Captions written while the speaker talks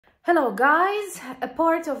Hello guys! A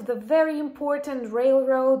part of the very important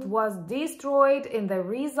railroad was destroyed in the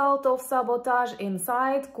result of sabotage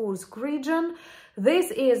inside Kursk region.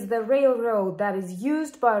 This is the railroad that is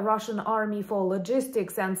used by Russian army for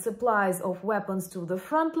logistics and supplies of weapons to the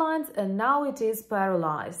front lines, and now it is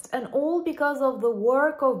paralyzed. And all because of the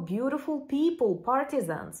work of beautiful people,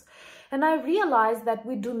 partisans. And I realized that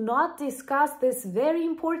we do not discuss this very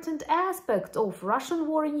important aspect of Russian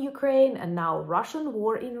war in Ukraine and now Russian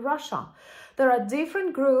war in Russia. There are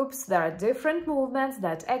different groups, there are different movements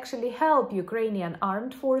that actually help Ukrainian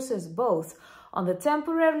armed forces both on the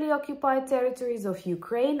temporarily occupied territories of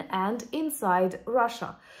Ukraine and inside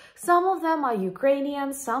Russia. Some of them are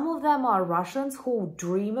Ukrainians, some of them are Russians who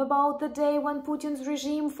dream about the day when Putin's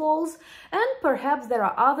regime falls, and perhaps there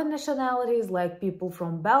are other nationalities like people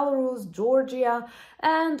from Belarus, Georgia,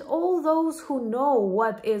 and all those who know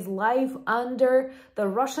what is life under the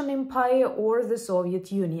Russian Empire or the Soviet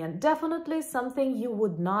Union. Definitely something you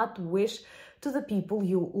would not wish to the people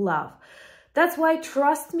you love. That's why,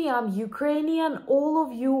 trust me, I'm Ukrainian. All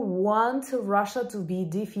of you want Russia to be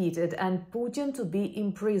defeated and Putin to be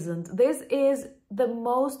imprisoned. This is the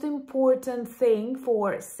most important thing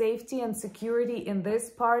for safety and security in this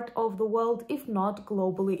part of the world, if not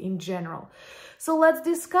globally in general. So let's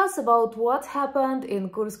discuss about what happened in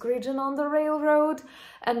Kursk region on the railroad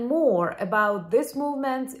and more about this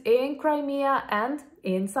movement in Crimea and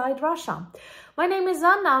inside Russia. My name is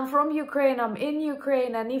Anna, I'm from Ukraine, I'm in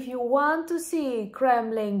Ukraine, and if you want to see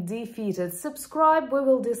Kremlin defeated, subscribe, we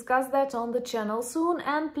will discuss that on the channel soon,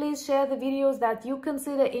 and please share the videos that you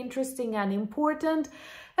consider interesting and important,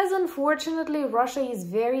 as unfortunately Russia is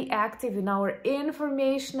very active in our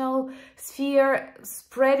informational sphere,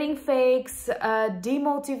 spreading fakes,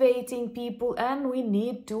 demotivating people, and we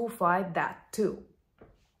need to fight that too.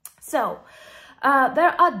 So,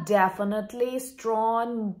 there are definitely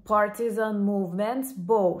strong partisan movements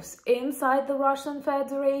both inside the Russian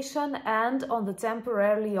Federation and on the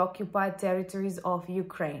temporarily occupied territories of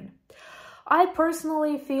Ukraine. I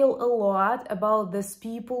personally feel a lot about these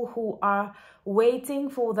people who are waiting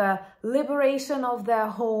for the liberation of their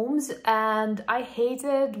homes, and I hate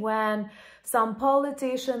it when some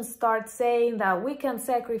politicians start saying that we can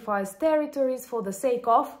sacrifice territories for the sake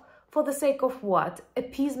of what?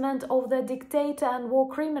 Appeasement of the dictator and war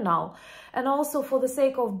criminal, and also for the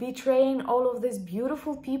sake of betraying all of these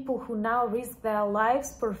beautiful people who now risk their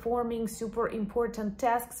lives performing super important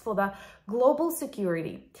tasks for the global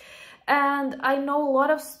security. And I know a lot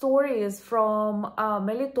of stories from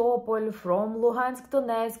Melitopol, from Luhansk,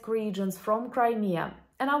 Donetsk regions, from Crimea.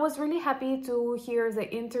 And I was really happy to hear the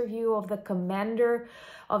interview of the commander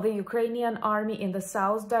of the Ukrainian army in the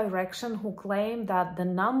south direction, who claimed that the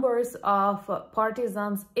numbers of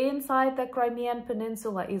partisans inside the Crimean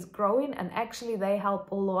Peninsula is growing, and actually they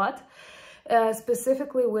help a lot.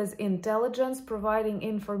 Specifically with intelligence, providing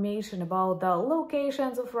information about the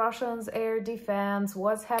locations of Russians' air defense,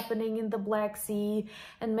 what's happening in the Black Sea,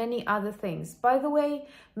 and many other things. By the way,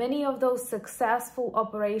 many of those successful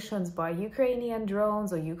operations by Ukrainian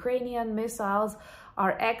drones or Ukrainian missiles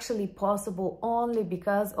are actually possible only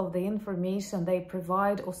because of the information they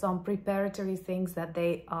provide or some preparatory things that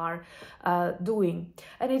they are doing.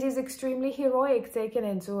 And it is extremely heroic, taking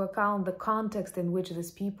into account the context in which these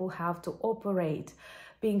people have to operate,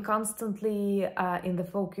 being constantly in the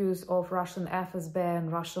focus of Russian FSB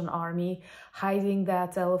and Russian army, hiding their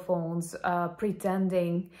telephones,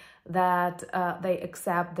 pretending that they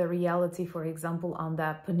accept the reality, for example, on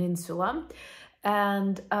the peninsula.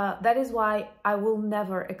 And that is why I will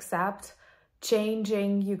never accept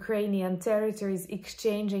changing Ukrainian territories,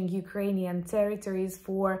 exchanging Ukrainian territories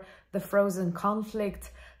for the frozen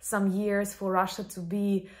conflict, some years for Russia to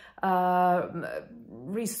be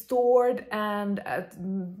restored, and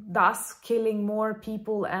thus killing more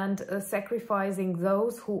people and sacrificing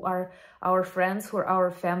those who are our friends, who are our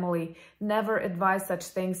family. Never advise such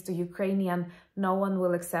things to Ukrainian. No one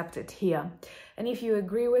will accept it here. And if you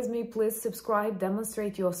agree with me, please subscribe,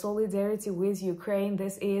 demonstrate your solidarity with Ukraine.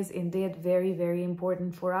 This is indeed very, very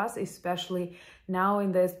important for us, especially now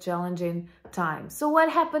in this challenging time. So what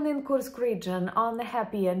happened in Kursk region on a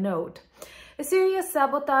happier note? A serious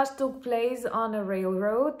sabotage took place on a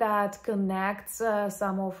railroad that connects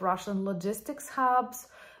some of Russian logistics hubs,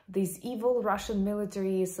 these evil Russian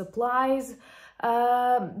military supplies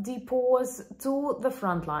depots, to the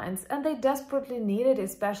front lines, and they desperately needed,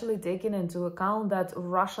 especially taking into account that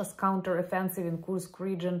Russia's counter-offensive in Kursk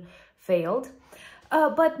region failed.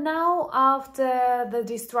 But now, after the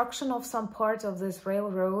destruction of some part of this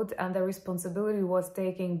railroad and the responsibility was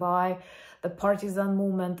taken by the partisan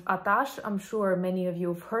movement Atash. I'm sure many of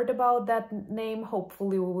you have heard about that name.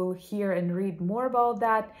 Hopefully we will hear and read more about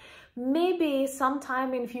that. Maybe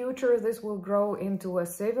sometime in future this will grow into a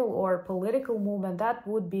civil or political movement. That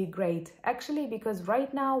would be great, actually, because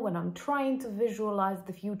right now when I'm trying to visualize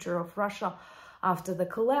the future of Russia after the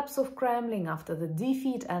collapse of Kremlin, after the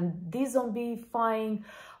defeat and de-zombifying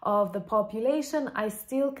of the population, I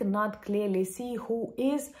still cannot clearly see who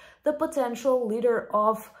is the potential leader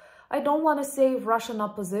of, I don't want to say Russian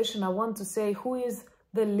opposition, I want to say who is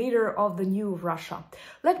the leader of the new Russia.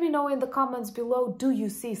 Let me know in the comments below, do you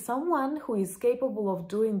see someone who is capable of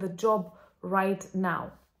doing the job right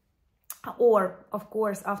now? Or, of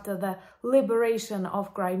course, after the liberation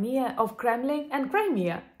of Crimea, of Kremlin and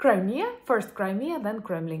Crimea. Crimea, first Crimea, then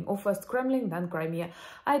Kremlin, or first Kremlin, then Crimea.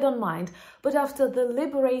 I don't mind. But after the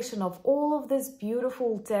liberation of all of these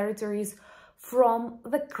beautiful territories from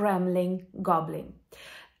the Kremlin goblin.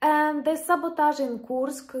 And the sabotage in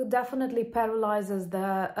Kursk definitely paralyzes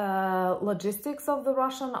the logistics of the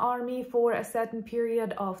Russian army for a certain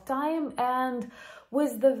period of time. And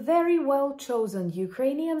with the very well-chosen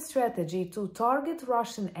Ukrainian strategy to target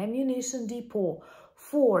Russian ammunition depot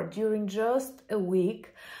during just a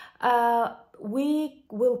week, we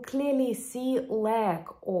will clearly see lack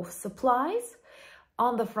of supplies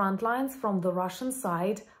on the front lines from the Russian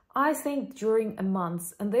side, I think during a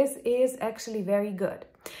month, and this is actually very good.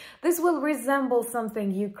 This will resemble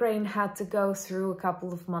something Ukraine had to go through a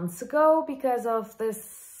couple of months ago because of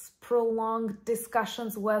this prolonged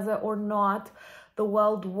discussions whether or not the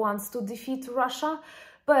world wants to defeat Russia.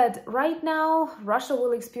 But right now, Russia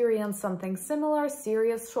will experience something similar,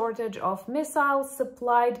 serious shortage of missiles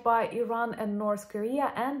supplied by Iran and North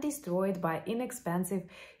Korea and destroyed by inexpensive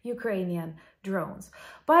Ukrainian drones.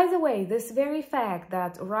 By the way, this very fact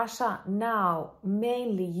that Russia now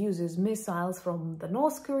mainly uses missiles from the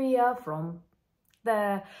North Korea, from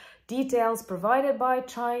the details provided by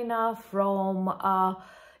China, from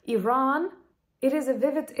Iran, it is a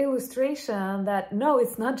vivid illustration that no,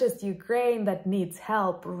 it's not just Ukraine that needs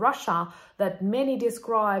help. Russia, that many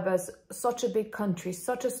describe as such a big country,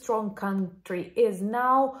 such a strong country, is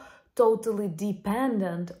now totally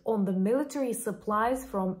dependent on the military supplies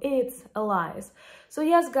from its allies. So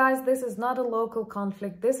yes, guys, this is not a local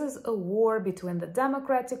conflict. This is a war between the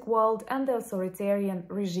democratic world and the authoritarian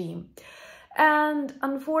regime. And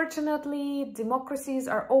unfortunately, democracies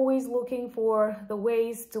are always looking for the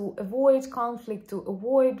ways to avoid conflict, to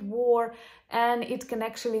avoid war, and it can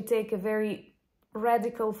actually take a very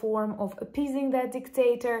radical form of appeasing that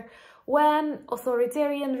dictator when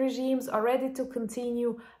authoritarian regimes are ready to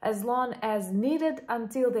continue as long as needed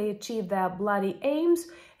until they achieve their bloody aims.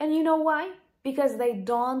 And you know why? Because they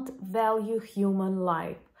don't value human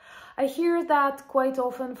life. I hear that quite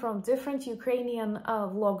often from different Ukrainian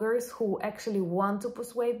vloggers who actually want to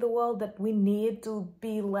persuade the world that we need to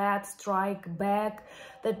be led strike back,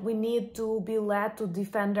 that we need to be led to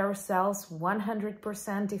defend ourselves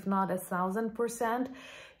 100%, if not 1000%,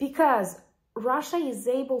 because Russia is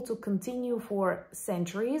able to continue for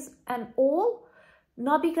centuries, and all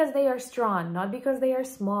not because they are strong, not because they are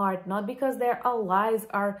smart, not because their allies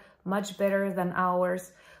are much better than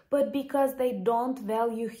ours, but because they don't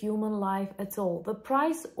value human life at all. The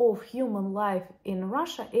price of human life in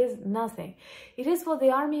Russia is nothing. It is for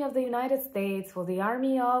the army of the United States, for the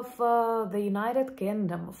army of the United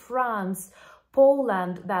Kingdom, France,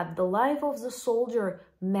 Poland, that the life of the soldier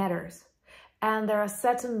matters. And there are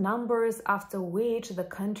certain numbers after which the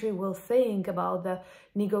country will think about the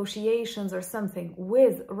negotiations or something.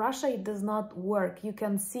 With Russia, it does not work. You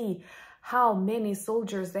can see how many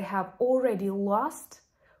soldiers they have already lost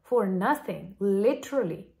for nothing,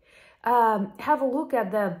 literally. Have a look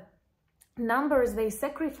at the numbers they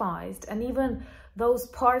sacrificed, and even those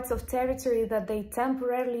parts of territory that they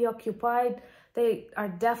temporarily occupied, they are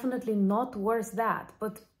definitely not worth that.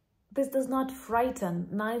 But this does not frighten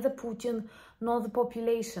neither Putin nor the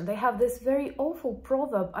population. They have this very awful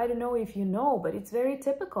proverb, I don't know if you know, but it's very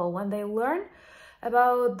typical. When they learn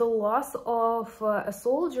about the loss of a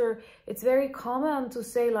soldier, it's very common to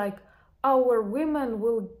say like, our women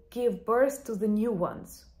will give birth to the new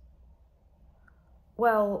ones.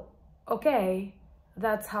 Well, okay,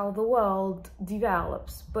 that's how the world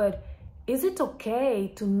develops, but is it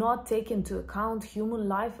okay to not take into account human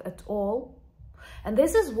life at all? And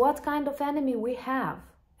this is what kind of enemy we have.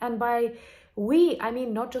 And by we, I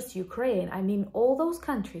mean not just Ukraine, I mean all those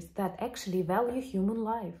countries that actually value human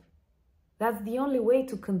life. That's the only way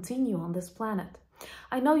to continue on this planet.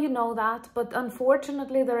 I know you know that, but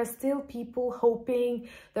unfortunately there are still people hoping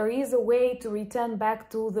there is a way to return back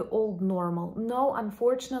to the old normal. No,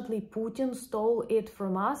 unfortunately Putin stole it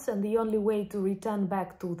from us, and the only way to return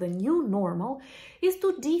back to the new normal is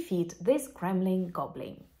to defeat this Kremlin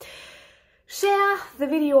goblin. Share the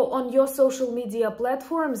video on your social media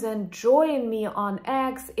platforms and join me on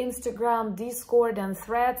X, Instagram, Discord and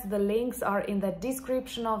Threads. The links are in the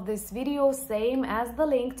description of this video, same as the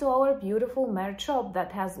link to our beautiful merch shop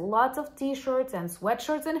that has lots of t-shirts and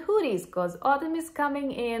sweatshirts and hoodies, because autumn is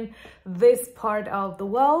coming in this part of the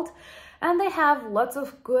world. And they have lots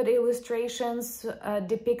of good illustrations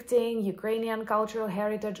depicting Ukrainian cultural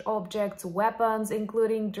heritage objects, weapons,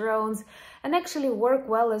 including drones, and actually work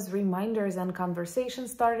well as reminders and conversation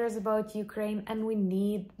starters about Ukraine, and we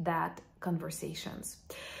need that conversations.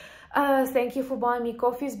 Thank you for buying me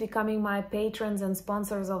coffees, becoming my patrons and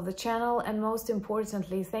sponsors of the channel, and most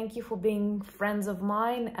importantly, thank you for being friends of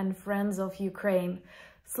mine and friends of Ukraine.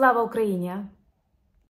 Slava Ukraini!